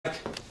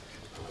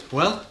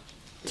Well?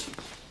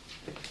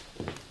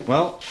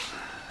 Well,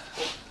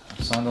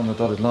 I've signed on the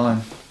dotted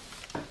line.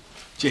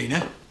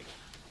 Gina,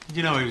 did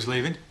you know he was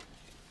leaving?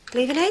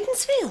 Leaving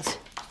Aidensfield?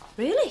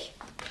 Really?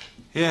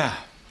 Yeah.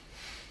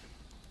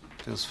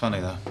 Feels funny,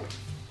 though.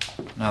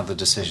 Now the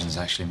decision's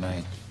actually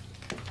made.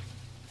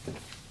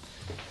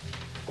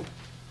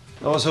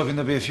 I was hoping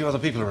there'd be a few other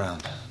people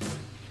around,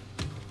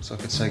 so I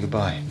could say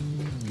goodbye.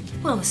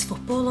 Well, there's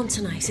football on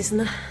tonight, isn't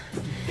there?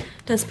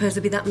 Don't suppose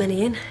there'll be that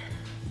many in.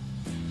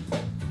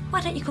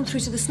 Why don't you come through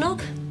to the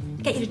Snog?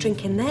 Get you a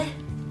drink in there.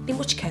 Be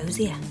much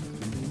cosier.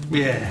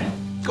 Yeah.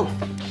 Go on.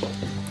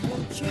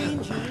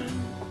 Changing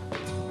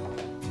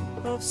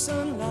of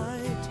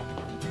sunlight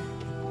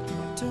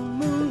to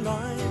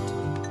moonlight,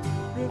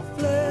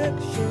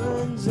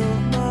 reflections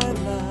of my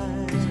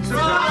life.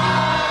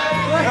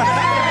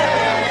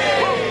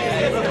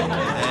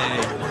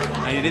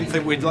 Hey, you didn't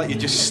think we'd let you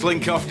just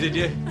slink off, did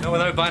you? No,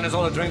 without buying us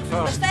all a drink The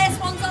first.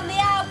 first one's on the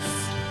outs.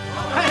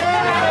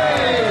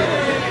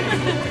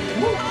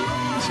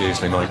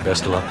 Seriously, Mike,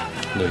 best of luck.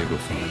 No, you're good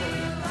for me.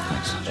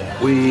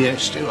 Thanks. We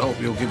still hope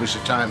you'll give us a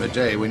time of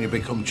day when you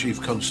become Chief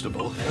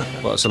Constable.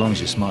 Well, so long as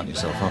you smarten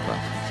yourself up,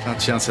 Alf. No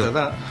chance of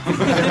that.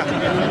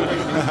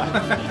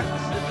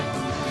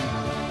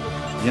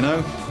 You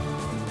know?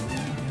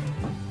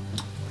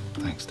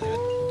 Thanks, David.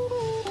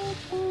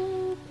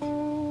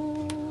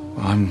 Well,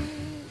 I'm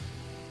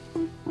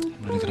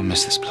really gonna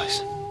miss this place.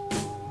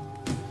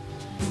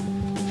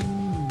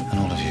 And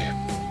all of you.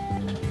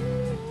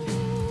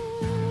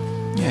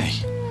 Yay.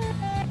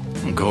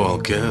 Don't go all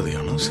girly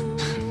on us.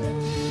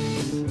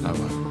 Oh,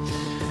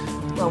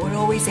 well. Well, we're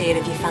always here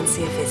if you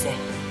fancy a visit.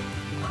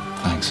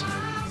 Thanks.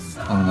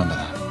 I'll remember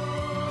that.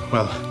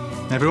 Well,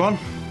 everyone,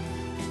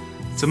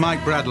 to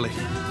Mike Bradley,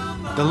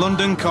 the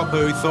London cop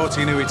who thought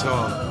he knew it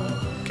all.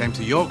 Came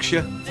to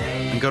Yorkshire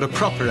and got a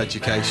proper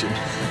education.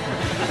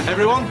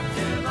 Everyone,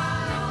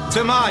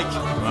 to Mike.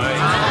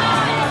 Mike.